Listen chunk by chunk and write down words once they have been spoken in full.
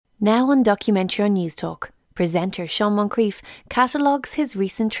Now on documentary on Newstalk, presenter Sean Moncrieff catalogues his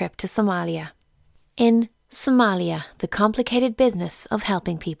recent trip to Somalia. In Somalia, the complicated business of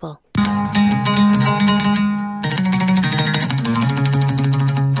helping people.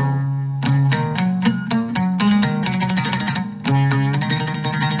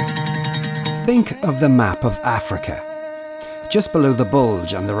 Think of the map of Africa. Just below the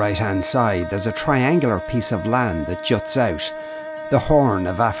bulge on the right-hand side, there's a triangular piece of land that juts out, the Horn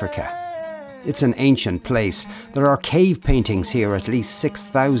of Africa. It's an ancient place. There are cave paintings here at least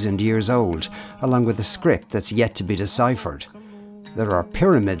 6,000 years old, along with a script that's yet to be deciphered. There are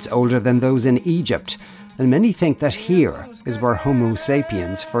pyramids older than those in Egypt, and many think that here is where Homo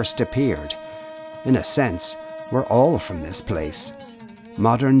sapiens first appeared. In a sense, we're all from this place.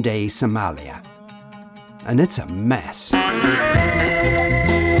 Modern-day Somalia. And it's a mess.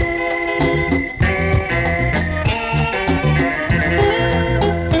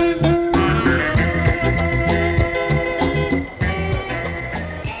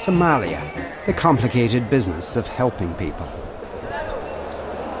 Somalia, the complicated business of helping people.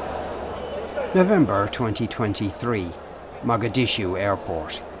 November 2023, Mogadishu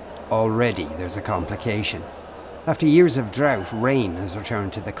Airport. Already there's a complication. After years of drought, rain has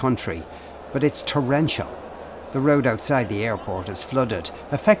returned to the country, but it's torrential. The road outside the airport is flooded,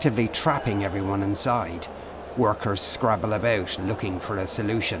 effectively trapping everyone inside. Workers scrabble about looking for a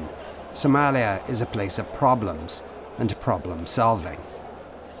solution. Somalia is a place of problems and problem solving.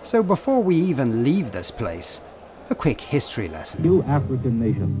 So before we even leave this place, a quick history lesson. New African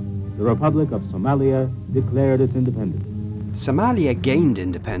nation, the Republic of Somalia, declared its independence. Somalia gained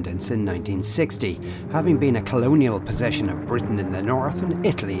independence in 1960, having been a colonial possession of Britain in the north and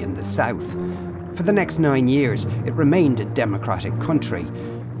Italy in the south. For the next 9 years, it remained a democratic country,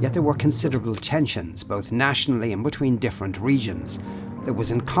 yet there were considerable tensions, both nationally and between different regions. There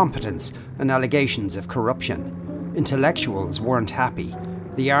was incompetence and allegations of corruption. Intellectuals weren't happy.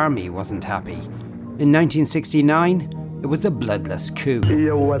 The army wasn't happy. In 1969, there was a bloodless coup.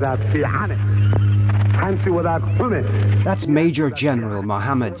 That's Major General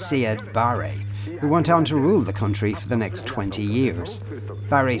Mohammed Siad Barre, who went on to rule the country for the next 20 years.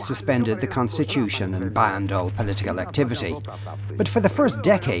 Barre suspended the constitution and banned all political activity. But for the first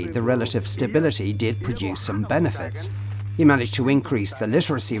decade, the relative stability did produce some benefits. He managed to increase the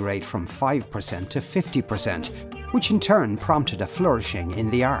literacy rate from 5% to 50%, which in turn prompted a flourishing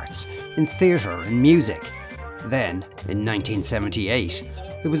in the arts, in theatre and music. Then, in 1978,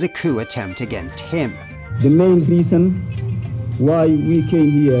 there was a coup attempt against him. The main reason why we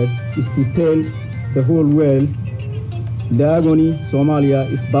came here is to tell the whole world the agony Somalia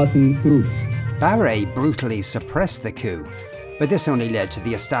is passing through. Barre brutally suppressed the coup, but this only led to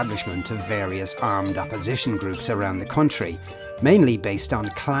the establishment of various armed opposition groups around the country, mainly based on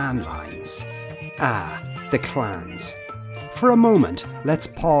clan lines. The clans. For a moment, let's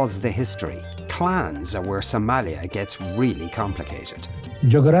pause the history. Clans are where Somalia gets really complicated.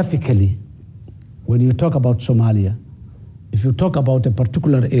 Geographically, when you talk about Somalia, if you talk about a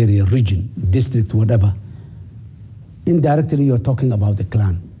particular area, region, district, whatever, indirectly you're talking about a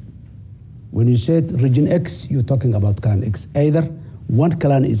clan. When you said region X, you're talking about clan X. Either one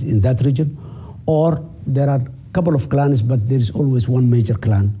clan is in that region, or there are a couple of clans, but there is always one major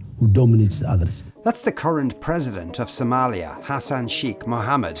clan who dominates the others. That's the current president of Somalia, Hassan Sheikh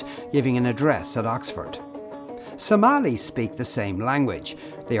Mohammed, giving an address at Oxford. Somalis speak the same language.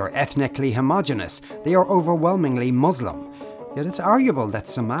 They are ethnically homogenous. They are overwhelmingly Muslim. Yet it's arguable that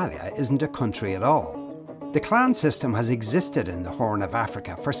Somalia isn't a country at all. The clan system has existed in the Horn of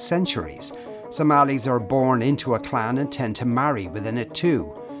Africa for centuries. Somalis are born into a clan and tend to marry within it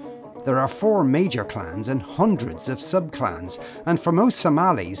too. There are 4 major clans and hundreds of sub-clans, and for most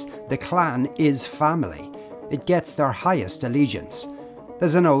Somalis, the clan is family. It gets their highest allegiance.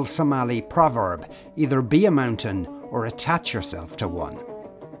 There's an old Somali proverb, either be a mountain or attach yourself to one.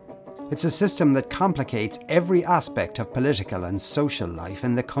 It's a system that complicates every aspect of political and social life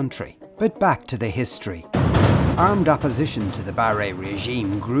in the country. But back to the history. Armed opposition to the Barre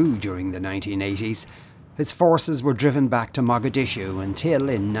regime grew during the 1980s. His forces were driven back to Mogadishu until,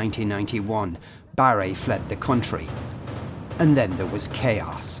 in 1991, Barre fled the country. And then there was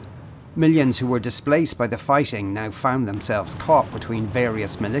chaos. Millions who were displaced by the fighting now found themselves caught between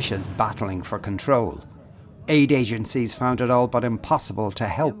various militias battling for control. Aid agencies found it all but impossible to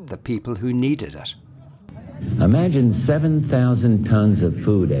help the people who needed it. Imagine 7,000 tons of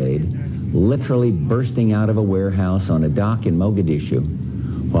food aid literally bursting out of a warehouse on a dock in Mogadishu,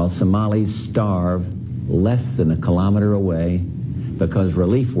 while Somalis starve less than a kilometer away because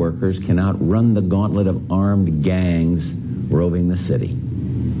relief workers cannot run the gauntlet of armed gangs roving the city.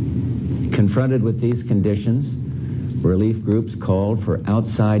 Confronted with these conditions, relief groups called for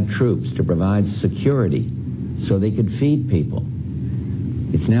outside troops to provide security so they could feed people.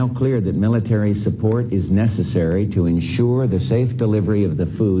 It's now clear that military support is necessary to ensure the safe delivery of the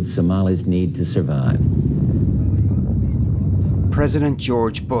food Somalis need to survive. President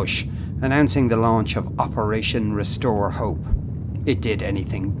George Bush announcing the launch of Operation Restore Hope. It did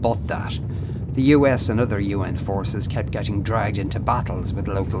anything but that. The US and other UN forces kept getting dragged into battles with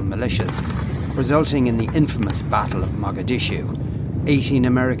local militias, resulting in the infamous Battle of Mogadishu. 18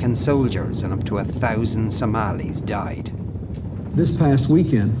 American soldiers and up to 1,000 Somalis died. This past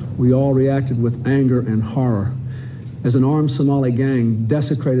weekend, we all reacted with anger and horror as an armed Somali gang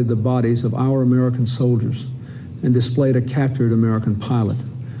desecrated the bodies of our American soldiers and displayed a captured American pilot.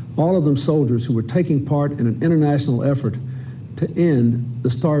 All of them soldiers who were taking part in an international effort to end the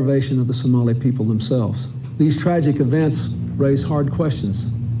starvation of the Somali people themselves. These tragic events raise hard questions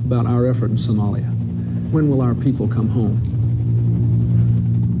about our effort in Somalia. When will our people come home?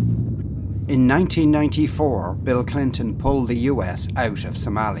 In 1994, Bill Clinton pulled the US out of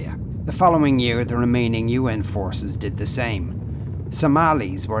Somalia. The following year, the remaining UN forces did the same.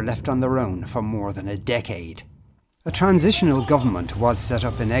 Somalis were left on their own for more than a decade. A transitional government was set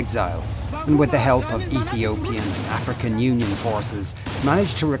up in exile, and with the help of Ethiopian and African Union forces,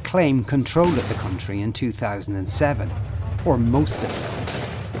 managed to reclaim control of the country in 2007, or most of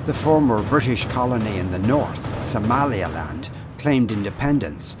it. The former British colony in the north, Somaliland, claimed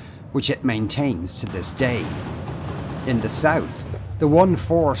independence, which it maintains to this day. In the south, the one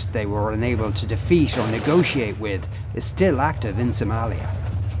force they were unable to defeat or negotiate with is still active in Somalia: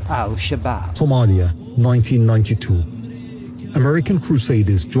 Al-Shabaab. Somalia, 1992. American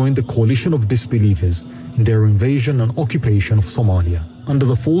crusaders joined the coalition of disbelievers in their invasion and occupation of Somalia. Under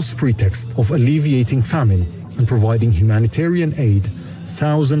the false pretext of alleviating famine and providing humanitarian aid,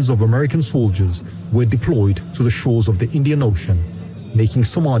 thousands of American soldiers were deployed to the shores of the Indian Ocean, making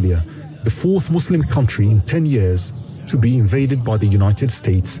Somalia the fourth Muslim country in 10 years to be invaded by the United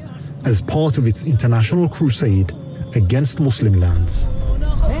States as part of its international crusade against Muslim lands.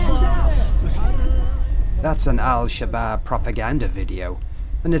 That's an Al-Shabaab propaganda video,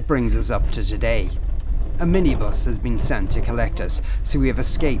 and it brings us up to today. A minibus has been sent to collect us, so we have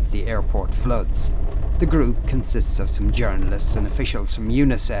escaped the airport floods. The group consists of some journalists and officials from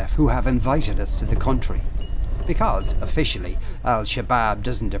UNICEF who have invited us to the country. Because, officially, Al-Shabaab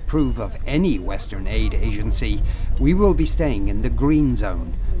doesn't approve of any Western aid agency, we will be staying in the Green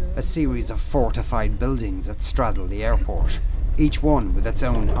Zone, a series of fortified buildings that straddle the airport, each one with its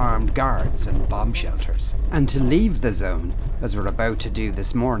own armed guards and bomb shelters. And to leave the zone, as we're about to do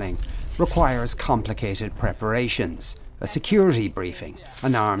this morning, requires complicated preparations, a security briefing,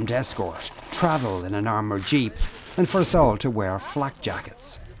 an armed escort, travel in an armoured jeep, and for us all to wear flak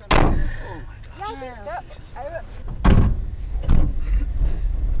jackets.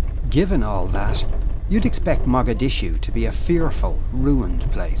 Given all that, you'd expect Mogadishu to be a fearful,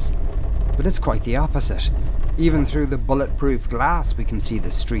 ruined place. But it's quite the opposite. Even through the bulletproof glass we can see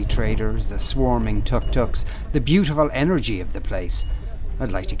the street traders, the swarming tuk-tuks, the beautiful energy of the place.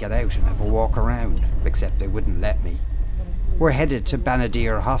 I'd like to get out and have a walk around, except they wouldn't let me. We're headed to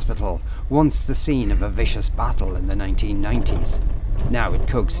Banadir Hospital, once the scene of a vicious battle in the 1990s. Now it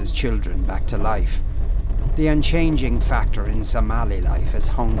coaxes children back to life. The unchanging factor in Somali life is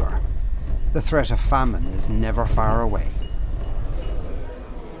hunger. The threat of famine is never far away.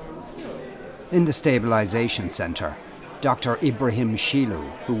 In the stabilisation centre, Dr. Ibrahim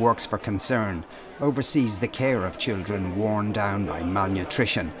Shilu, who works for Concern, oversees the care of children worn down by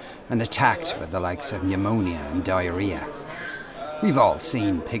malnutrition and attacked with the likes of pneumonia and diarrhoea. We've all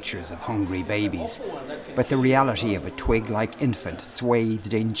seen pictures of hungry babies, but the reality of a twig-like infant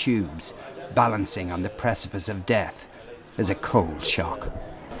swathed in tubes, balancing on the precipice of death, is a cold shock.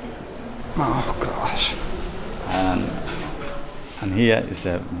 Oh gosh. And here is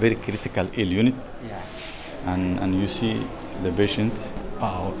a very critical ill unit. Yeah. And you see the patient.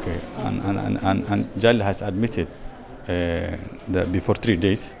 Okay. And Jal has admitted that before 3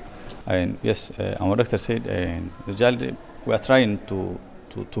 days. And yes, our doctor said, Jal, we are trying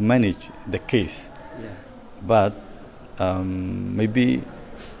to manage the case. Yeah. But maybe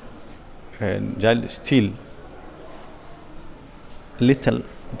Jal still little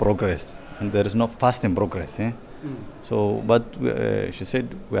progress, and there is no fast in progress. So, but she said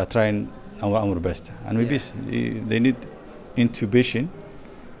we are trying our best, and maybe they need intubation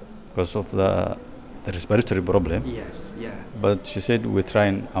because of the respiratory problem. Yes, yeah. But she said we're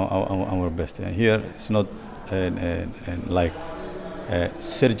trying our best. Here it's not like a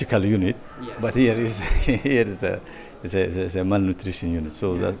surgical unit, yes. but here is it's a malnutrition unit.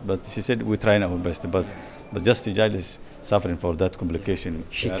 So but she said we're trying our best, but just the child is suffering for that complication.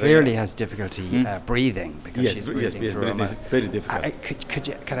 She clearly has difficulty breathing because she's breathing through breathing is very difficult.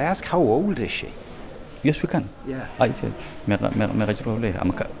 Could I ask, how old is she? Yes, we can. Yeah. I said, 2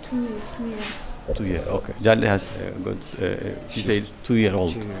 years. 2 years, okay. Jali has got, she says 2 year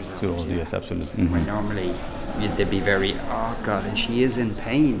old. 2 years old. 2 year old, yes, absolutely. Well, normally they'd be very, oh God, and she is in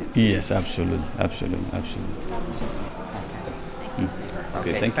pain. Yes, absolutely.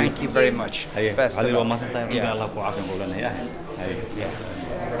 Okay, thank you very much. Best of luck.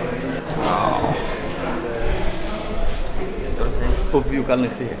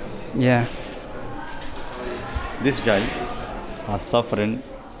 Yeah. This child has suffering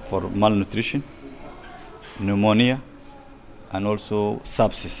for malnutrition, pneumonia, and also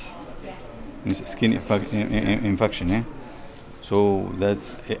sepsis, skin infection. So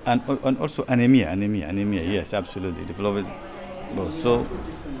that's and also anemia. Yes, absolutely. Developed both. So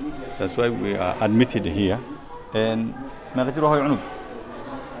that's why we are admitted here. And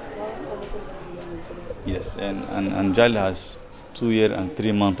yes, and child has 2 year and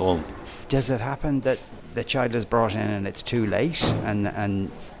 3 month old. Does it happen that the child is brought in and it's too late and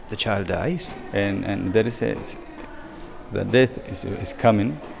the child dies? And there is the death is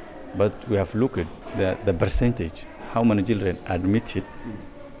coming, but we have looked at the percentage, how many children admitted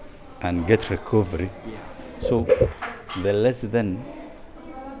and get recovery. So the less than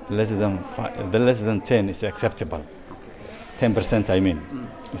 10 is acceptable. 10%, I mean,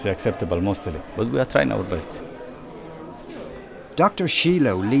 is acceptable mostly. But we are trying our best. Dr.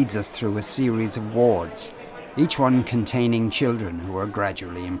 Shilo leads us through a series of wards, each one containing children who are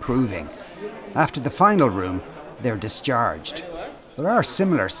gradually improving. After the final room, they're discharged. There are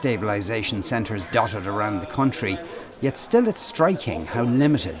similar stabilisation centres dotted around the country, yet still it's striking how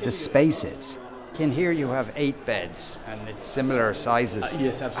limited the space is. In here you have 8 beds and it's similar sizes.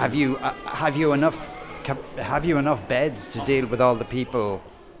 Yes, absolutely. Have you enough beds to deal with all the people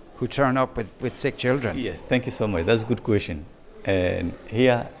who turn up with sick children? Yes, thank you so much. That's a good question. And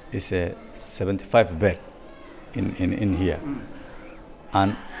here is a 75 bed in here.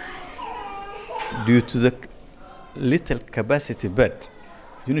 And due to the little capacity bed,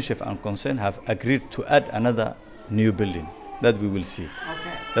 UNICEF and Concern have agreed to add another new building that we will see.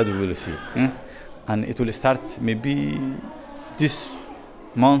 And it will start maybe this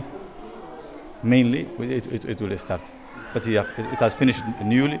month, mainly, it will start. But it has finished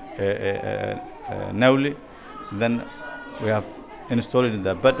newly, then we have installed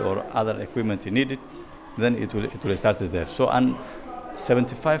the bed or other equipment needed, then it will start there. So, and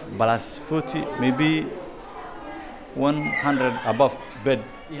 75 plus 40, maybe 100 above bed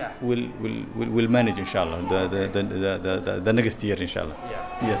will manage, inshallah, the next year, inshallah.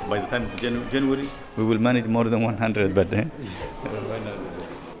 Yeah. Yes, by the time of January, we will manage more than 100 bed.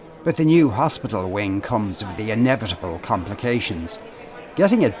 But the new hospital wing comes with the inevitable complications.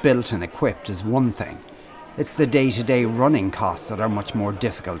 Getting it built and equipped is one thing. It's the day-to-day running costs that are much more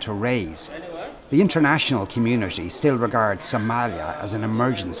difficult to raise. The international community still regards Somalia as an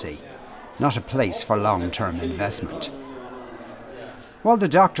emergency, not a place for long-term investment. While the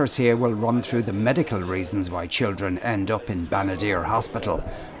doctors here will run through the medical reasons why children end up in Banadir Hospital,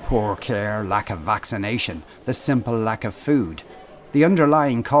 poor care, lack of vaccination, the simple lack of food, the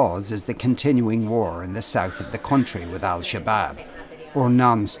underlying cause is the continuing war in the south of the country with Al-Shabaab, or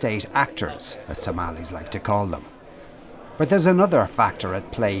non-state actors, as Somalis like to call them. But there's another factor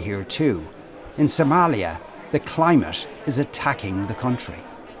at play here too. In Somalia, the climate is attacking the country.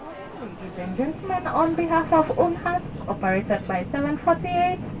 Ladies and gentlemen, on behalf of UNHAS, operated by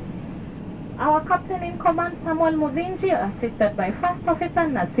 748, our Captain in Command Samuel Muzinji, assisted by First Officer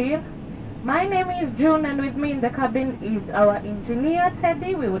Nasir. My name is June, and with me in the cabin is our engineer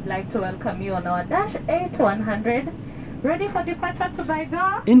Teddy. We would like to welcome you on our Dash 8100. Ready for departure to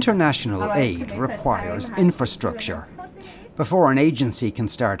Baidoa? International aid requires infrastructure. Before an agency can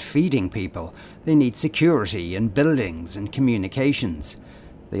start feeding people, they need security in buildings and communications.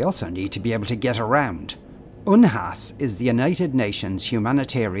 They also need to be able to get around. UNHAS is the United Nations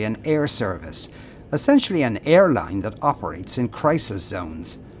Humanitarian Air Service, essentially an airline that operates in crisis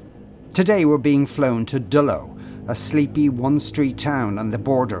zones. Today we're being flown to Dullo, a sleepy one-street town on the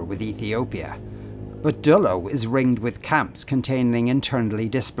border with Ethiopia. But Dullo is ringed with camps containing internally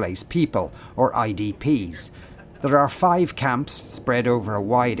displaced people, or IDPs. There are 5 camps spread over a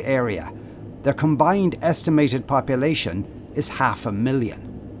wide area. Their combined estimated population is 500,000.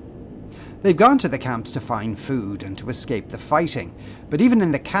 They've gone to the camps to find food and to escape the fighting, but even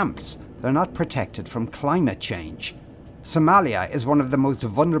in the camps, they're not protected from climate change. Somalia is one of the most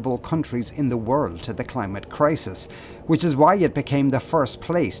vulnerable countries in the world to the climate crisis, which is why it became the first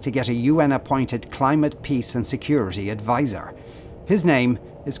place to get a UN-appointed climate, peace and security advisor. His name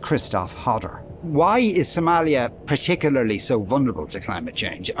is Christoph Hodder. Why is Somalia particularly so vulnerable to climate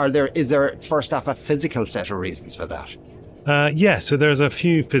change? Is there first off a physical set of reasons for that? So there's a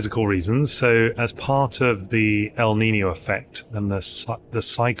few physical reasons. So as part of the El Nino effect and the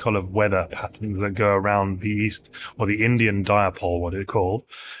cycle of weather patterns that go around the east, or the Indian dipole, what it's called,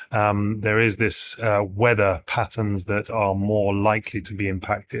 there is this weather patterns that are more likely to be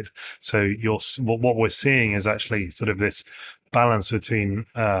impacted. So what we're seeing is actually sort of this balance between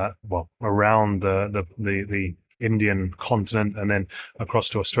around the Indian continent and then across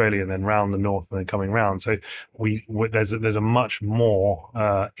to Australia and then round the north and then coming round. So there's a much more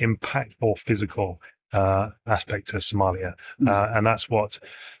impactful physical aspect to Somalia, and that's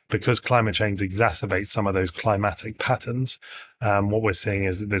because climate change exacerbates some of those climatic patterns. What we're seeing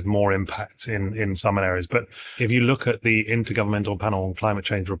is that there's more impact in some areas. But if you look at the Intergovernmental Panel on Climate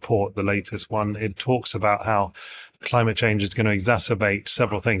Change report, the latest one, it talks about how climate change is going to exacerbate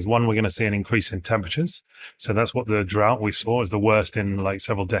several things. One, we're going to see an increase in temperatures. So that's what the drought we saw is the worst in like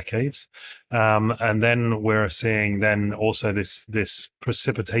several decades. And then we're seeing then also this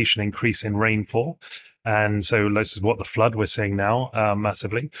precipitation increase in rainfall. And so this is what the flood we're seeing now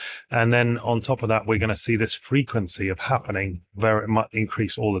massively. And then on top of that, we're going to see this frequency of happening very much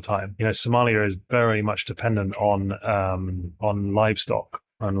increase all the time. You know, Somalia is very much dependent on livestock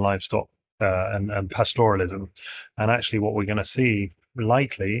and pastoralism. And actually what we're going to see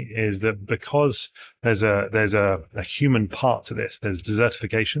likely is that because there's a human part to this, there's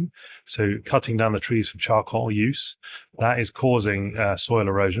desertification. So cutting down the trees for charcoal use, that is causing soil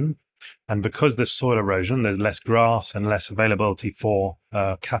erosion. And because there's soil erosion, there's less grass and less availability for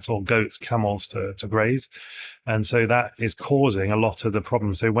cattle, goats, camels to graze. And so that is causing a lot of the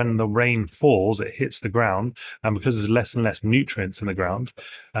problems. So when the rain falls, it hits the ground. And because there's less and less nutrients in the ground,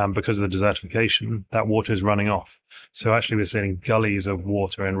 because of the desertification, that water is running off. So actually we're seeing gullies of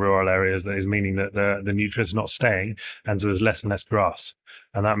water in rural areas. That is meaning that the nutrients are not staying. And so there's less and less grass.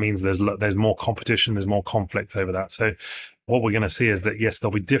 And that means there's more competition, there's more conflict over that. So what we're going to see is that, yes,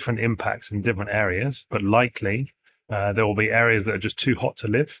 there'll be different impacts in different areas, but likely there will be areas that are just too hot to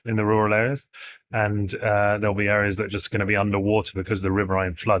live in the rural areas. And there'll be areas that are just going to be underwater because the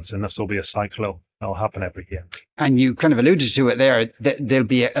riverine floods. And this will be a cycle that'll happen every year. And you kind of alluded to it there, that there'll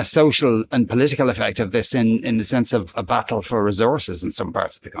be a social and political effect of this in the sense of a battle for resources in some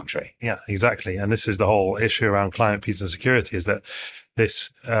parts of the country. Yeah, exactly. And this is the whole issue around climate, peace and security, is that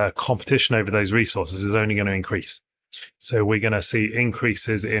this competition over those resources is only going to increase. So we're going to see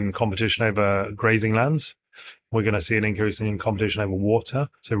increases in competition over grazing lands. We're going to see an increase in competition over water.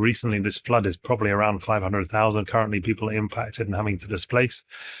 So recently, this flood is probably around 500,000 currently people are impacted and having to displace.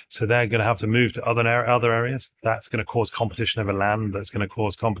 So they're going to have to move to other areas. That's going to cause competition over land. That's going to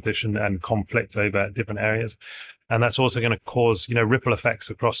cause competition and conflict over different areas. And that's also going to cause, ripple effects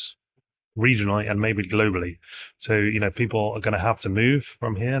across regionally and maybe globally. So, people are going to have to move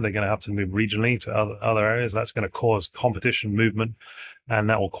from here. They're going to have to move regionally to other areas. That's going to cause competition movement, and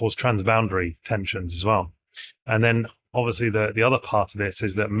that will cause transboundary tensions as well. And then obviously the other part of this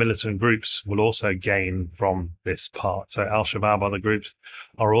is that militant groups will also gain from this part. So Al-Shabaab, other groups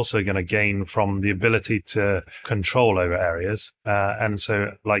are also going to gain from the ability to control over areas. And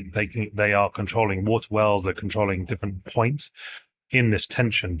so they are controlling water wells, they're controlling different points in this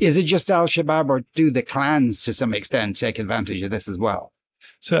tension. Is it just Al-Shabaab, or do the clans to some extent take advantage of this as well?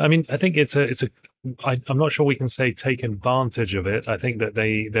 So, I mean, I think I'm not sure we can say take advantage of it. I think that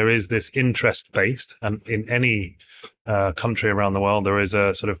there is this interest-based, and in any country around the world, there is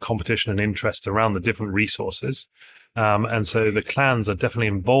a sort of competition and interest around the different resources. And so the clans are definitely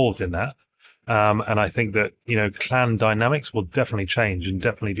involved in that. And I think that, clan dynamics will definitely change and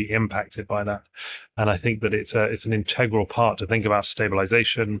definitely be impacted by that. And I think that it's an integral part to think about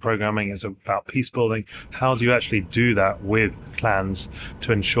stabilization programming. It's about peace building. How do you actually do that with clans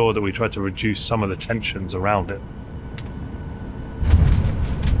to ensure that we try to reduce some of the tensions around it?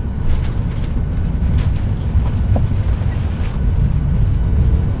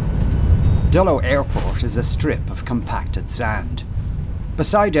 Dullo Airport is a strip of compacted sand.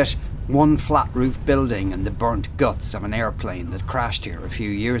 Beside it, one flat-roof building and the burnt guts of an airplane that crashed here a few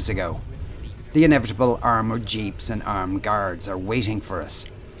years ago. The inevitable armoured jeeps and armed guards are waiting for us.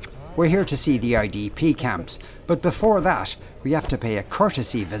 We're here to see the IDP camps, but before that, we have to pay a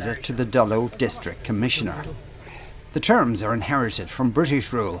courtesy visit to the Dullo District Commissioner. The terms are inherited from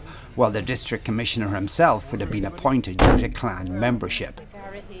British rule, while the District Commissioner himself would have been appointed due to clan membership.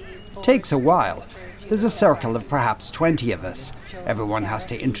 It takes a while, There's a circle of perhaps 20 of us. Everyone has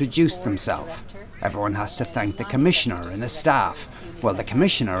to introduce themselves. Everyone has to thank the commissioner and his staff. Well, the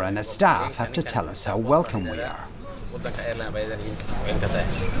commissioner and his staff have to tell us how welcome we are.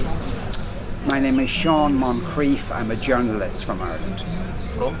 My name is Sean Moncrieff. I'm a journalist from Ireland.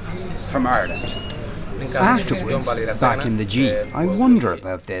 From Ireland. Afterwards, back in the G, I wonder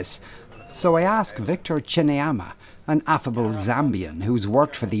about this. So I ask Victor Chinyama, an affable Zambian who's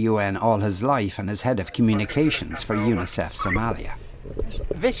worked for the UN all his life and is head of communications for UNICEF Somalia.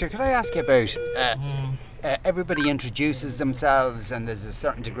 Victor, could I ask you about everybody introduces themselves and there's a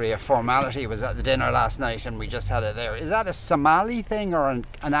certain degree of formality. I was at the dinner last night and we just had it there. Is that a Somali thing or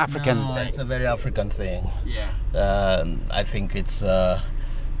an African thing? It's a very African thing. Yeah. I think it's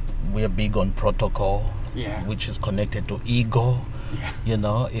we're big on protocol, which is connected to ego. Yeah. You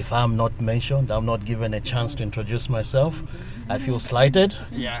know, if I'm not mentioned, I'm not given a chance to introduce myself, I feel slighted.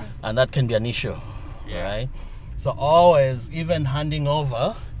 Yeah. And that can be an issue. Yeah. Right? So always, even handing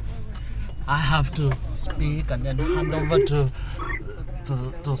over, I have to speak and then hand over to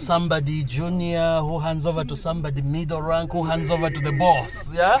somebody junior who hands over to somebody middle rank who hands over to the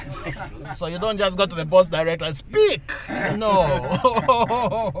boss. Yeah? So you don't just go to the boss directly and speak.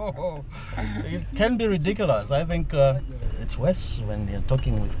 No. It can be ridiculous. I think it's worse when you're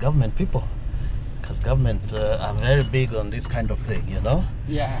talking with government people, because government are very big on this kind of thing, you know?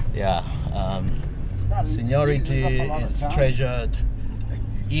 Yeah. Yeah. Seniority is treasured.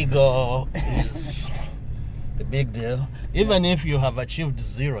 Ego is a big deal. Even if you have achieved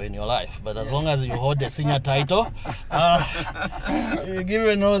 0 in your life, but as long as you hold a senior title, you're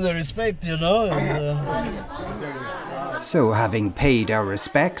given all the respect, you know. So, having paid our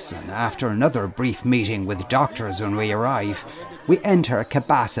respects, and after another brief meeting with doctors when we arrive, we enter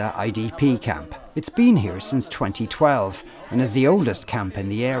Kabasa IDP camp. It's been here since 2012 and is the oldest camp in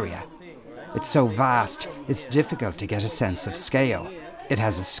the area. It's so vast, it's difficult to get a sense of scale. It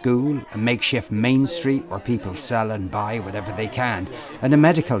has a school, a makeshift main street where people sell and buy whatever they can, and a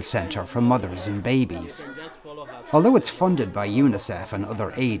medical centre for mothers and babies. Although it's funded by UNICEF and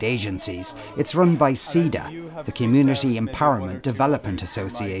other aid agencies, it's run by CEDA, the Community Empowerment Development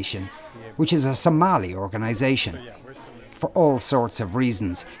Association, which is a Somali organisation. For all sorts of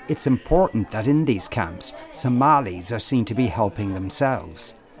reasons, it's important that in these camps, Somalis are seen to be helping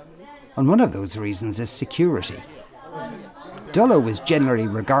themselves. And one of those reasons is security. Dullo is generally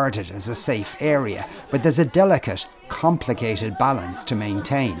regarded as a safe area, but there's a delicate, complicated balance to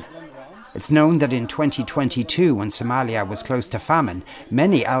maintain. It's known that in 2022, when Somalia was close to famine,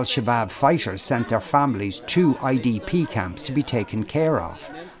 many Al-Shabaab fighters sent their families to IDP camps to be taken care of.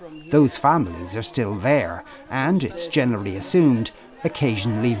 Those families are still there, and, it's generally assumed,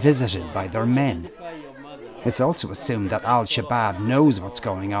 occasionally visited by their men. It's also assumed that Al-Shabaab knows what's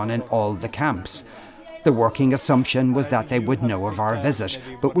going on in all the camps. The working assumption was that they would know of our visit,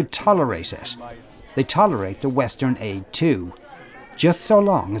 but would tolerate it. They tolerate the Western aid too, just so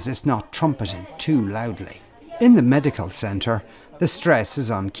long as it's not trumpeted too loudly. In the medical centre, the stress is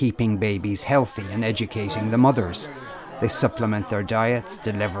on keeping babies healthy and educating the mothers. They supplement their diets,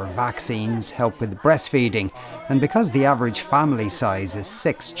 deliver vaccines, help with breastfeeding, and because the average family size is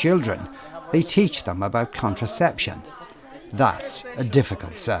 6 children, they teach them about contraception. That's a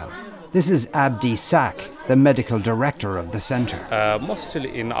difficult sell. This is Abdi Sak, the medical director of the centre.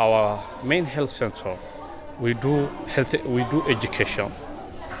 Mostly in our main health center, we do education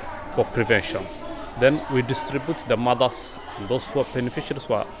for prevention. Then we distribute the mothers, those who are beneficiaries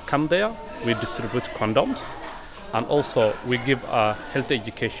who come there. We distribute condoms, and also we give health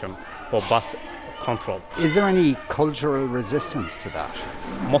education for birth control. Is there any cultural resistance to that?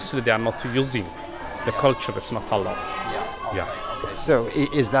 Mostly they are not using. The culture is not allowed. Yeah. Okay. So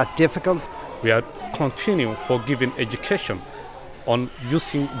is that difficult? We are continuing for giving education on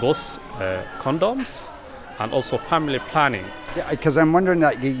using those condoms and also family planning. Yeah, because I'm wondering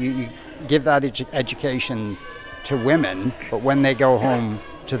that you give that education to women, but when they go home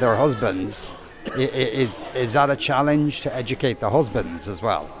to their husbands, is that a challenge to educate the husbands as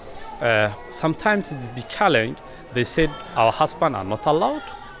well? Sometimes it's a challenge. They said our husbands are not allowed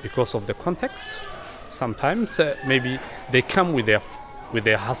because of the context. Sometimes maybe they come with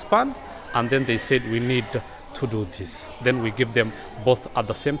their husband, and then they said we need to do this. Then we give them both at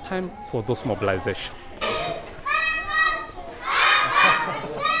the same time for those mobilization.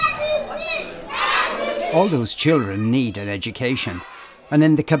 All those children need an education, and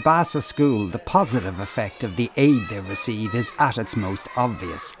in the Kabasa school, the positive effect of the aid they receive is at its most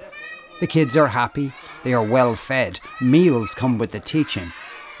obvious. The kids are happy, they are well fed, meals come with the teaching,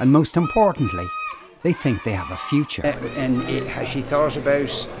 and most importantly, they think they have a future. And has she thought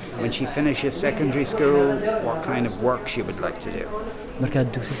about when she finishes secondary school, what kind of work she would like to do. markaad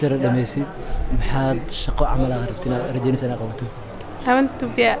dugsi sare dhammaysid maxaad shaqo camal aad rajaynaysaa inaad qabato? I want to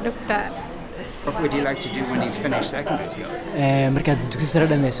be a doctor. What would you like to do when he's finished secondary school? markaad dugsi sare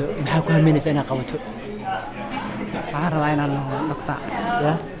dhammayso maxaa ku hameynaysaa inaad qabato? waxaan rabaa inaan noqdo doctor.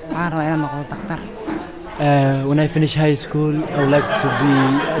 waxaan rabaa inaan noqdo daktar. When I finish high school, I would like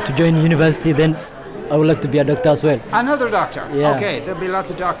to join university. Then I would like to be a doctor as well. Another doctor? Yeah. Okay, there'll be lots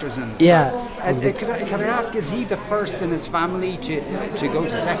of doctors in this Yeah. class. Can I ask, is he the first in his family to go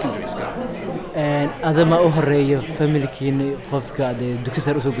to secondary school? Adama u horeeyo familkiina qofka dugsi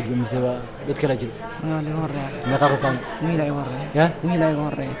sare usoo gudbo mise waa dad kala jiro? Waa iga horeeya. Meeqa qof aan? Wiil iga horeeya. Yeah? Wiil iga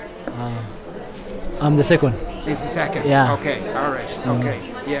horeeya. I'm the second. He's the second? Yeah. Okay, all right, okay.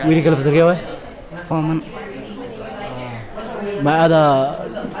 Yeah. Wiilka kale fasalkee waay? Foreman. My other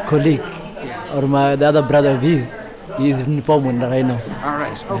colleague or the other brother of his, he is in foreman right now. All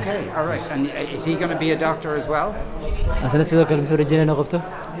right, okay, all right. And is he going to be a doctor as well? Asana sidoo kale muxuu rajaynaya inuu qabto?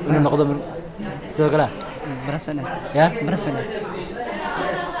 Inuu noqdo sidoo kale? President. Yeah? President.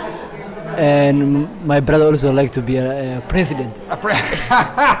 And my brother also like to be a president.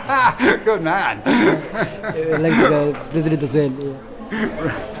 Good man. Like to be a president as well.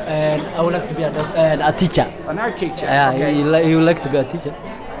 And I would like to be a teacher. An art teacher? Yeah, okay. he would like to be a teacher.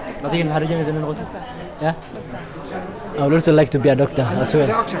 I think yeah. I would also like to be a doctor as well.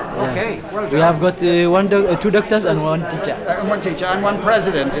 Doctor, okay. Well done. We have got two doctors and one teacher. One teacher and one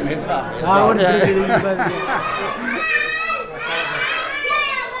president in his family as well. One president in his family.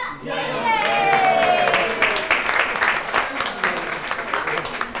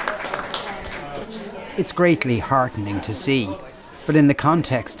 It's greatly heartening to see, but in the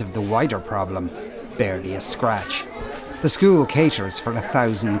context of the wider problem, barely a scratch. The school caters for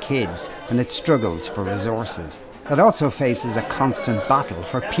 1,000 kids and it struggles for resources. It also faces a constant battle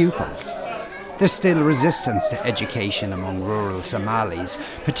for pupils. There's still resistance to education among rural Somalis,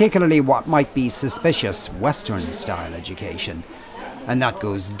 particularly what might be suspicious Western-style education. And that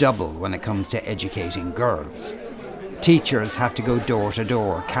goes double when it comes to educating girls. Teachers have to go door to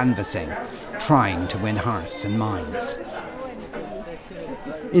door canvassing, trying to win hearts and minds.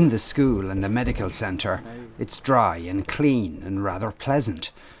 In the school and the medical centre, it's dry and clean and rather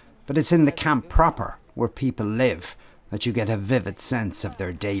pleasant. But it's in the camp proper, where people live, that you get a vivid sense of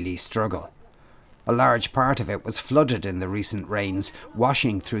their daily struggle. A large part of it was flooded in the recent rains,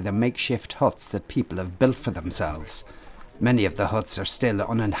 washing through the makeshift huts that people have built for themselves. Many of the huts are still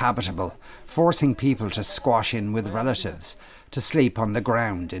uninhabitable, forcing people to squash in with relatives, to sleep on the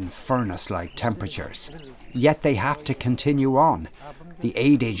ground in furnace-like temperatures. Yet they have to continue on. The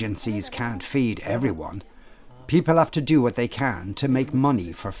aid agencies can't feed everyone. People have to do what they can to make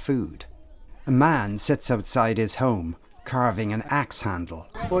money for food. A man sits outside his home, carving an axe handle.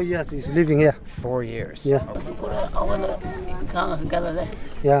 4 years he's living here. 4 years? Yeah.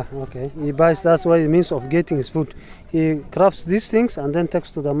 Yeah, okay. He buys, that's why it means of getting his food. He crafts these things and then takes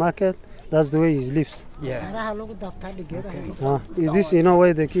to the market. That's the way he lives. Yeah. This, you know,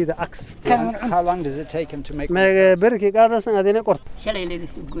 where they keep the axe. How long does it take him to make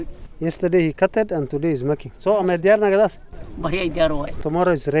Yesterday he cut it and today he's making. So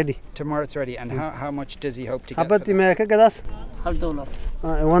tomorrow is ready. Tomorrow it's ready. And how much does he hope to get? One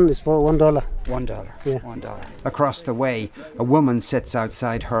is for $1. $1. Yeah. $1. Across the way, a woman sits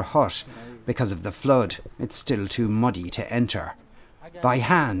outside her hut. Because of the flood, it's still too muddy to enter. By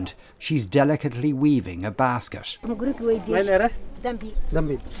hand, she's delicately weaving a basket.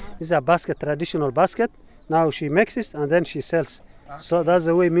 Dambi. This is a basket, traditional basket. Now she makes it and then she sells. So that's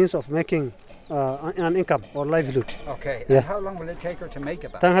the way means of making an income or livelihood. Okay. Yeah. And how long will it take her to make a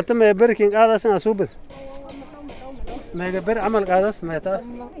basket?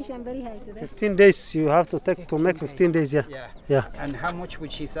 15 days you have to take to make 15 days, yeah. Yeah. And how much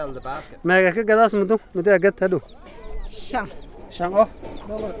would she sell the basket? $5.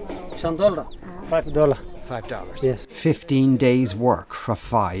 $5. Yes. 15 days' work for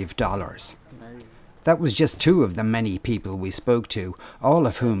 $5. That was just two of the many people we spoke to, all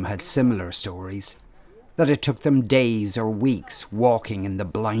of whom had similar stories. That it took them days or weeks walking in the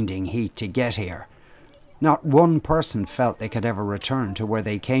blinding heat to get here. Not one person felt they could ever return to where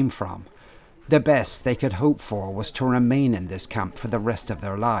they came from. The best they could hope for was to remain in this camp for the rest of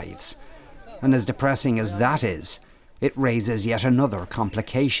their lives. And as depressing as that is, it raises yet another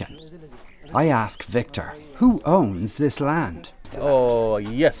complication. I asked Victor, who owns this land? Oh,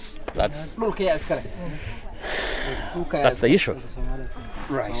 yes, that's the issue.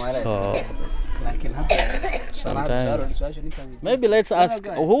 Right. Sometimes. Maybe let's ask,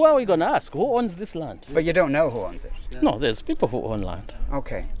 who are we going to ask? Who owns this land? But you don't know who owns it? No, there's people who own land.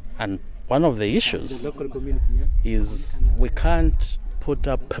 Okay. And one of the issues is we can't put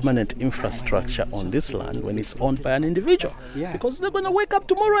up permanent infrastructure on this land when it's owned by an individual. Yes. Because they're going to wake up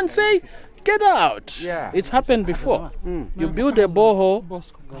tomorrow and say, get out. Yeah. It's happened before. You build a borehole,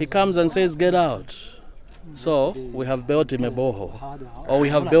 he comes and says, get out. So we have built him a borehole, or we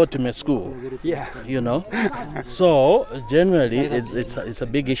have built him a school. Yeah. You know. So generally, it's a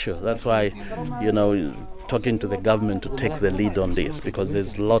big issue. That's why, you know, talking to the government to take the lead on this, because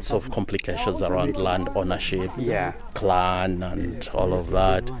there's lots of complications around land ownership, clan, and all of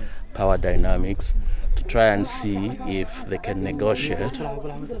that, power dynamics, to try and see if they can negotiate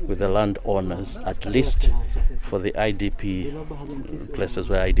with the landowners, at least for the IDP places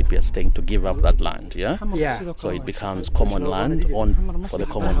where IDP are staying, to give up that land. Yeah. So it becomes common land owned for the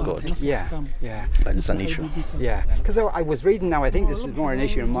common good. Yeah. But it's an issue. Yeah, because I was reading now, I think this is more an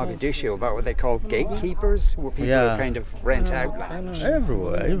issue in Mogadishu about what they call gatekeepers, where people kind of rent out land.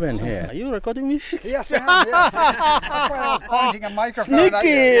 Everywhere, even here. Are you recording me? Yes, I am, yeah. That's why I was pointing a microphone.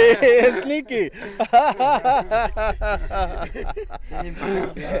 Sneaky!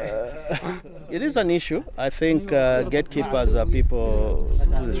 It is an issue. I think gatekeepers are people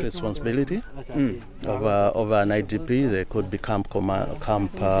with responsibility over an IDP. They could become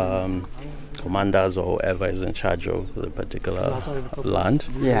commanders or whoever is in charge of the particular land.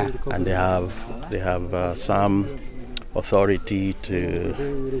 Yeah. And they have some authority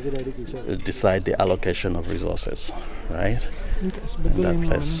to decide the allocation of resources, right? In that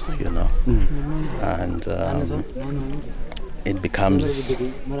place, you know. And it becomes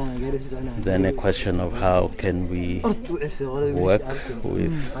then a question of how can we work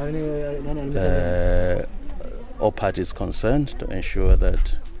with all parties concerned to ensure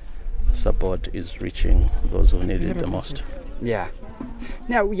that support is reaching those who need it the most. Yeah.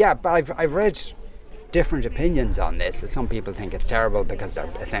 Now, but I've read different opinions on this. Some people think it's terrible because they're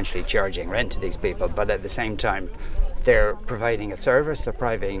essentially charging rent to these people, but at the same time, they're providing a service. They're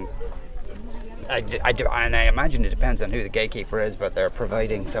providing, and I imagine it depends on who the gatekeeper is, but they're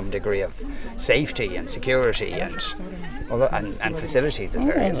providing some degree of safety and security and facilities of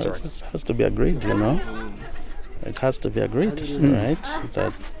various sorts. It has to be agreed, you know. It has to be agreed, right?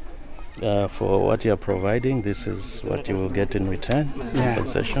 That for what you're providing, this is what you will get in return,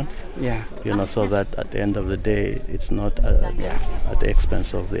 compensation. Yeah. You know, so that at the end of the day, it's not at the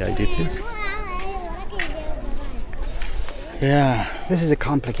expense of the IDPs. Yeah. This is a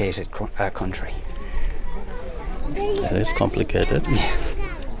complicated country. It is complicated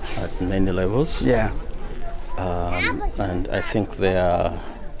at many levels. Yeah. And I think there are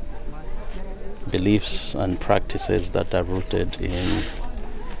beliefs and practices that are rooted in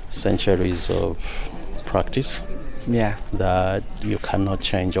centuries of practice that you cannot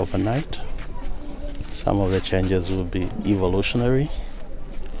change overnight. Some of the changes will be evolutionary.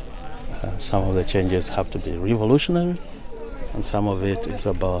 Some of the changes have to be revolutionary. And some of it is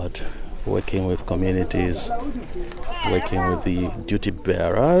about working with communities, working with the duty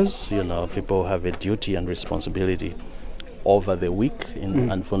bearers. You know, people have a duty and responsibility over the weak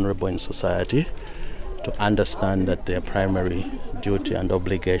and vulnerable in society, to understand that their primary duty and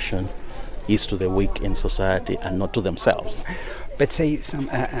obligation is to the weak in society and not to themselves. But say some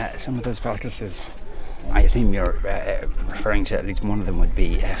of those practices, I assume you're referring to, at least one of them would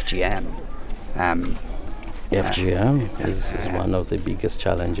be FGM. FGM is one of the biggest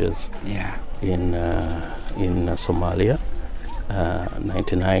challenges in Somalia.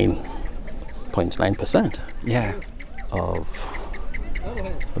 99.9% of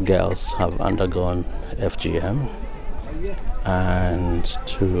girls have undergone FGM, and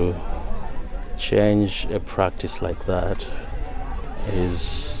to change a practice like that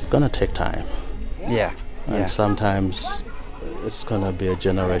is gonna take time. And sometimes it's gonna be a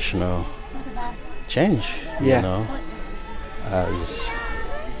generational change, you know, as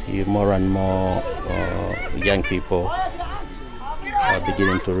more and more young people are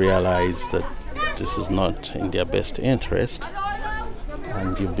beginning to realize that this is not in their best interest,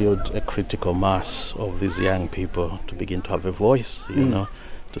 and you build a critical mass of these young people to begin to have a voice, you know,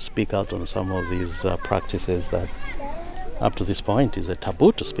 to speak out on some of these practices that up to this point is a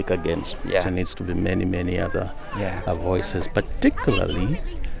taboo to speak against. There needs to be many, many other voices, particularly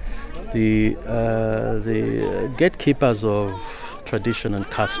the gatekeepers of tradition and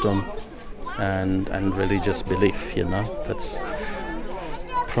custom and religious belief, you know. That's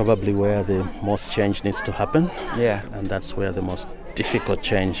probably where the most change needs to happen. And that's where the most difficult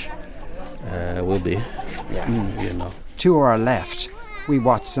change will be, you know. To our left, we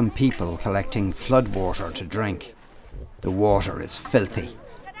watch some people collecting flood water to drink. The water is filthy,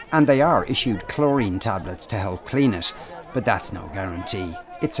 and they are issued chlorine tablets to help clean it, but that's no guarantee.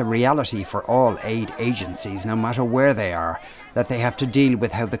 It's a reality for all aid agencies, no matter where they are, that they have to deal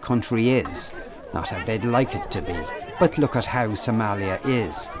with how the country is, not how they'd like it to be. But look at how Somalia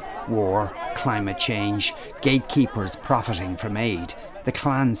is. War, climate change, gatekeepers profiting from aid, the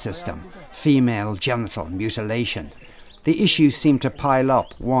clan system, female genital mutilation. The issues seem to pile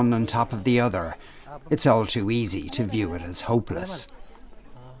up, one on top of the other. It's all too easy to view it as hopeless.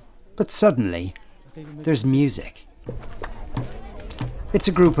 But suddenly, there's music. It's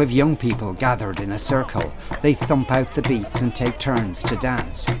a group of young people gathered in a circle. They thump out the beats and take turns to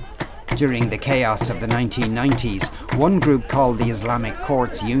dance. During the chaos of the 1990s, one group called the Islamic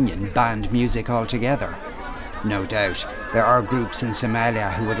Courts Union banned music altogether. No doubt, there are groups in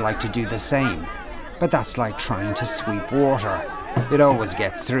Somalia who would like to do the same. But that's like trying to sweep water. It always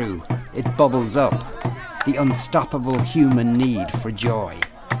gets through. It bubbles up. The unstoppable human need for joy.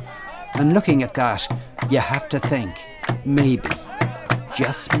 And looking at that, you have to think, maybe,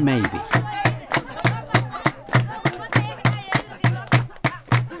 just maybe.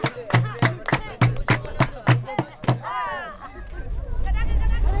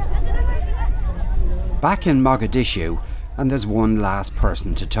 Back in Mogadishu, and there's one last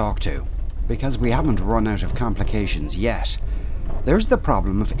person to talk to, because we haven't run out of complications yet. There's the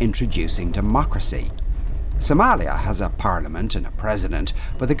problem of introducing democracy. Somalia has a parliament and a president,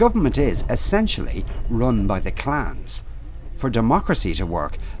 but the government is essentially run by the clans. For democracy to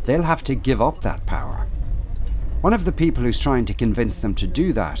work, they'll have to give up that power. One of the people who's trying to convince them to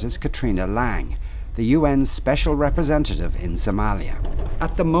do that is Katrina Lang, the UN's special representative in Somalia.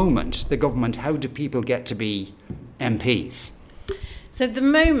 At the moment, the government, how do people get to be MPs? So at the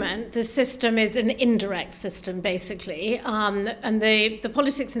moment, the system is an indirect system, basically, and the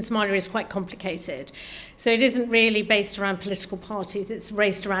politics in Somalia is quite complicated. So it isn't really based around political parties, it's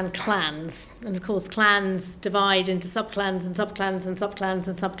based around clans. And of course, clans divide into subclans and subclans and subclans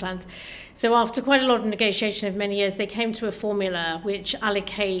and subclans. So after quite a lot of negotiation over many years, they came to a formula which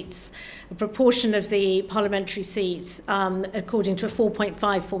allocates a proportion of the parliamentary seats according to a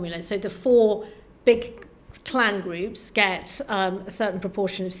 4.5 formula. So the four big clan groups get a certain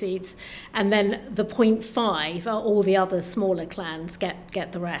proportion of seats, and then the 0.5 are all the other smaller clans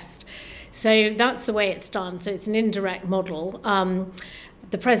get the rest. So that's the way it's done. So it's an indirect model.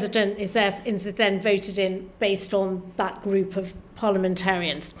 The president is then voted in based on that group of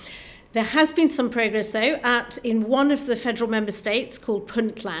parliamentarians. There has been some progress, though. In one of the federal member states called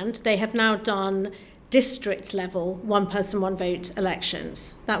Puntland, they have now done district level one person, one vote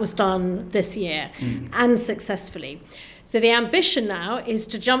elections. That was done this year and successfully. So the ambition now is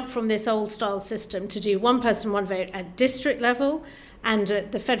to jump from this old style system to do one person, one vote at district level and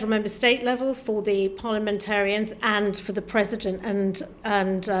at the federal member state level for the parliamentarians and for the president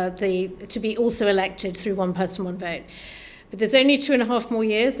and to be also elected through one person, one vote. But there's only 2.5 more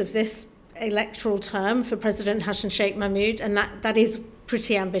years of this electoral term for President Hassan Sheikh Mahmoud, and that is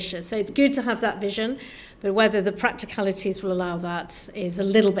pretty ambitious. So it's good to have that vision, but whether the practicalities will allow that is a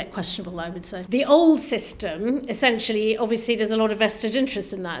little bit questionable, I would say. The old system, essentially, obviously there's a lot of vested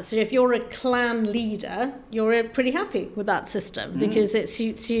interest in that. So if you're a clan leader, you're pretty happy with that system because it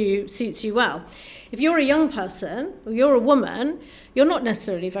suits you well. If you're a young person or you're a woman, you're not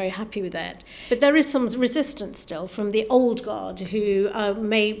necessarily very happy with it. But there is some resistance still from the old guard who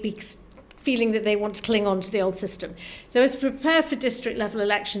may be feeling that they want to cling on to the old system. So as we prepare for district level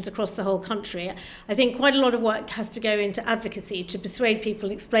elections across the whole country, I think quite a lot of work has to go into advocacy to persuade people,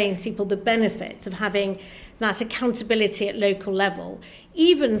 explain to people the benefits of having that accountability at local level,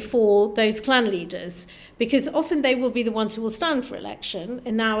 even for those clan leaders, because often they will be the ones who will stand for election,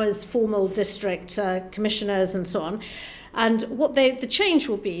 and now as formal district commissioners and so on. And what the change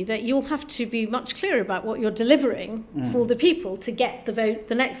will be that you'll have to be much clearer about what you're delivering for the people to get the vote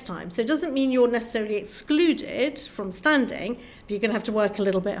the next time. So it doesn't mean you're necessarily excluded from standing, but you're going to have to work a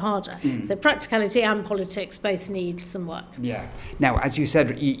little bit harder. So practicality and politics both need some work. Yeah. Now, as you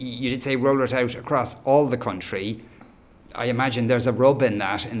said, you did say roll it out across all the country. I imagine there's a rub in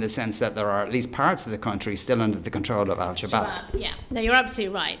that, in the sense that there are at least parts of the country still under the control of Al-Shabaab. Yeah, no, you're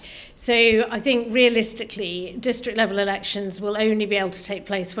absolutely right. So I think realistically, district level elections will only be able to take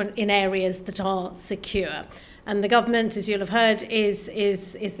place when in areas that are secure. And the government, as you'll have heard, is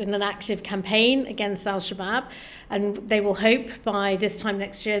in an active campaign against Al-Shabaab, and they will hope by this time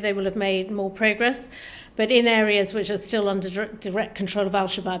next year they will have made more progress. But in areas which are still under direct control of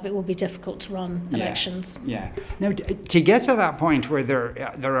Al-Shabaab, it will be difficult to run elections. Yeah. Now, to get to that point where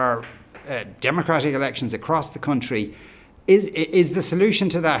there are democratic elections across the country, Is the solution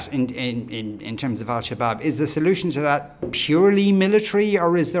to that, in terms of Al-Shabaab, is the solution to that purely military,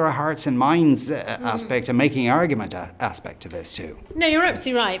 or is there a hearts and minds aspect, a making argument aspect to this too? No, you're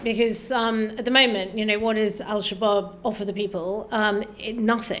absolutely right, because at the moment, what does Al-Shabaab offer the people?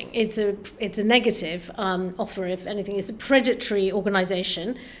 Nothing. It's a negative offer, if anything. It's a predatory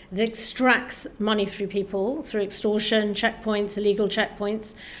organisation that extracts money through people, through extortion, checkpoints, illegal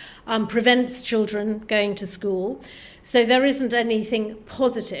checkpoints, prevents children going to school. So there isn't anything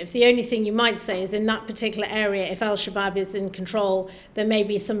positive. The only thing you might say is in that particular area, if Al-Shabaab is in control, there may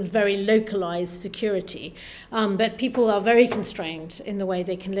be some very localised security. But people are very constrained in the way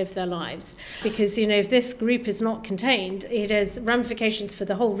they can live their lives. Because, if this group is not contained, it has ramifications for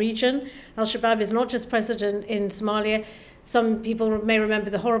the whole region. Al-Shabaab is not just present in Somalia. Some people may remember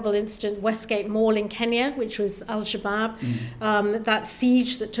the horrible incident, Westgate Mall in Kenya, which was Al-Shabaab, that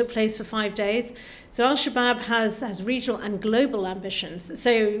siege that took place for 5 days. So Al-Shabaab has regional and global ambitions.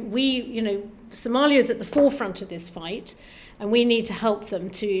 So Somalia is at the forefront of this fight, and we need to help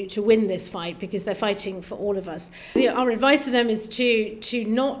them to win this fight, because they're fighting for all of us. Our advice to them is to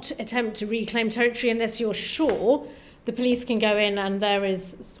not attempt to reclaim territory unless you're sure the police can go in and there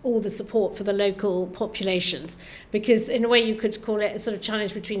is all the support for the local populations, because in a way you could call it a sort of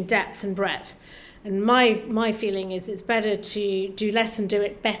challenge between depth and breadth. And my feeling is it's better to do less and do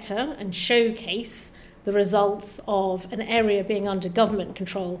it better and showcase the results of an area being under government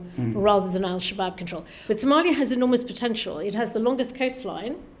control rather than Al-Shabaab control. But Somalia has enormous potential. It has the longest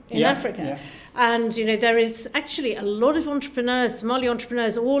coastline in Africa. Yeah. And, there is actually a lot of entrepreneurs, Somali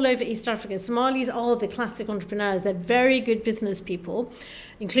entrepreneurs all over East Africa. Somalis are the classic entrepreneurs. They're very good business people,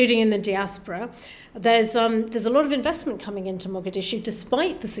 including in the diaspora. There's a lot of investment coming into Mogadishu,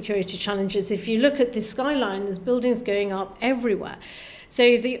 despite the security challenges. If you look at the skyline, there's buildings going up everywhere.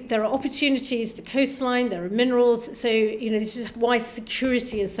 So there are opportunities, the coastline, there are minerals. So, this is why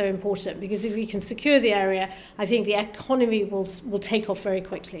security is so important, because if we can secure the area, I think the economy will take off very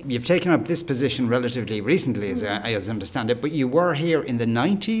quickly. You've taken up this position relatively recently, as I understand it, but you were here in the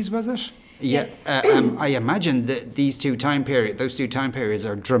 90s, was it? Yes. I imagine that those two time periods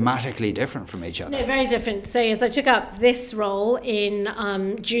are dramatically different from each other. No, very different. So as I took up this role in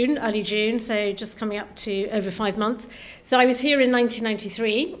early June, so just coming up to over 5 months. So I was here in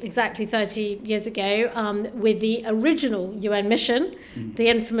 1993, exactly 30 years ago, with the original UN mission, the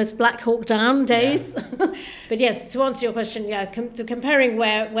infamous Black Hawk Down days. Yeah. But yes, to answer your question, comparing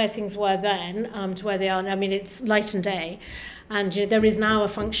where things were then to where they are now, I mean, it's light and day. And there is now a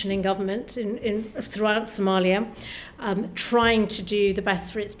functioning government throughout Somalia, trying to do the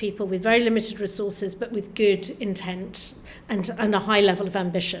best for its people with very limited resources, but with good intent and a high level of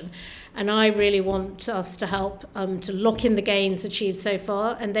ambition. And I really want us to help to lock in the gains achieved so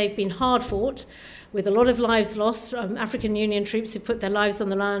far. And they've been hard fought, with a lot of lives lost. African Union troops have put their lives on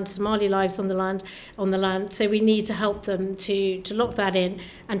the land, Somali lives on the land. So we need to help them to lock that in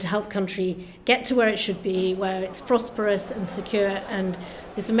and to help country get to where it should be, where it's prosperous and secure, and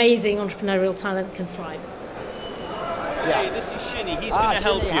this amazing entrepreneurial talent can thrive. Hey, this is Shinny. He's going to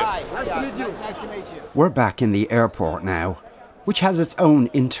help you. Hi. Nice to meet you. Nice to meet you. We're back in the airport now, which has its own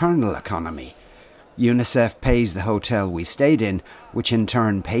internal economy. UNICEF pays the hotel we stayed in, which in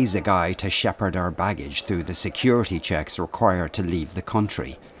turn pays a guy to shepherd our baggage through the security checks required to leave the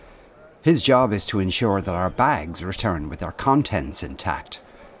country. His job is to ensure that our bags return with their contents intact.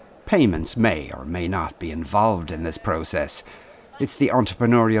 Payments may or may not be involved in this process. It's the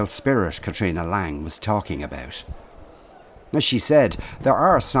entrepreneurial spirit Katrina Lang was talking about. As she said, there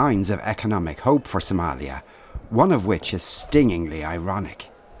are signs of economic hope for Somalia, one of which is stingingly ironic.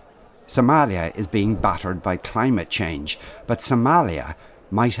 Somalia is being battered by climate change, but Somalia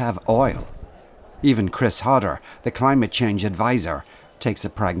might have oil. Even Chris Hodder, the climate change advisor, takes a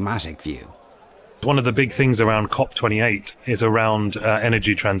pragmatic view. One of the big things around COP28 is around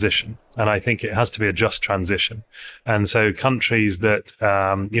energy transition. And I think it has to be a just transition. And so countries that,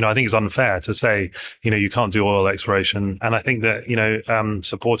 I think it's unfair to say, you can't do oil exploration. And I think that,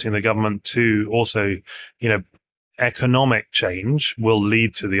 supporting the government to also, economic change will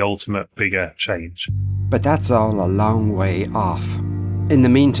lead to the ultimate bigger change. But that's all a long way off. In the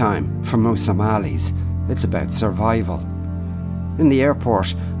meantime, for most Somalis, it's about survival. In the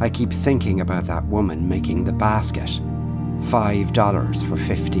airport, I keep thinking about that woman making the basket. $5 for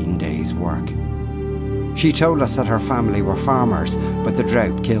 15 days' work. She told us that her family were farmers, but the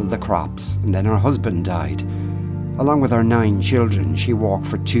drought killed the crops, and then her husband died. Along with her 9 children, she walked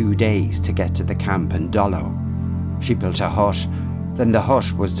for 2 days to get to the camp in Dullo. She built a hut, then the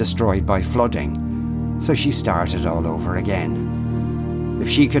hut was destroyed by flooding, so she started all over again. If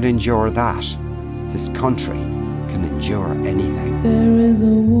she could endure that, this country can endure anything. There is a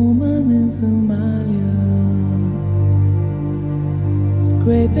woman in Somalia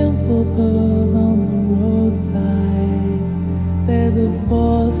scraping for pearls on the roadside. There's a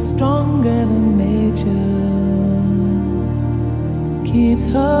force stronger than nature, keeps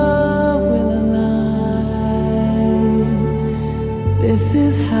her will alive. This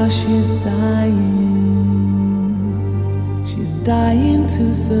is how she's dying. She's dying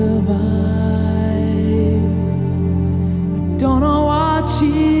to survive. I don't know what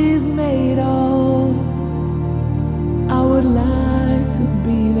she's made of. I would like to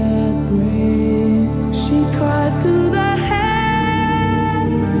be that brave. She cries to the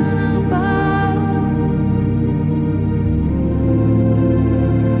heaven above.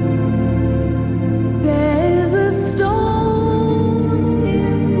 There's a stone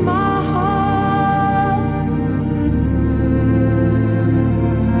in my heart.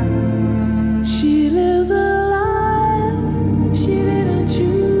 She lives a life she didn't choose.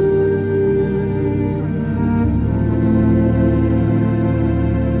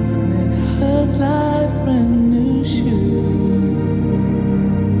 And it hurts like brand new shoes.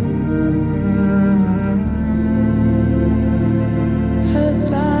 Hurts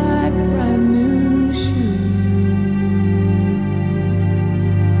like brand new shoes.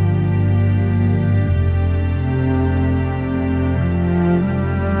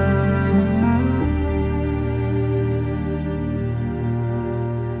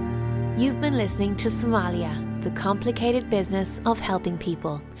 You've been listening to Somalia, the complicated business of helping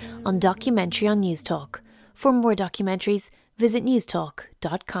people, on Documentary on Newstalk. For more documentaries, visit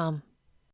newstalk.com.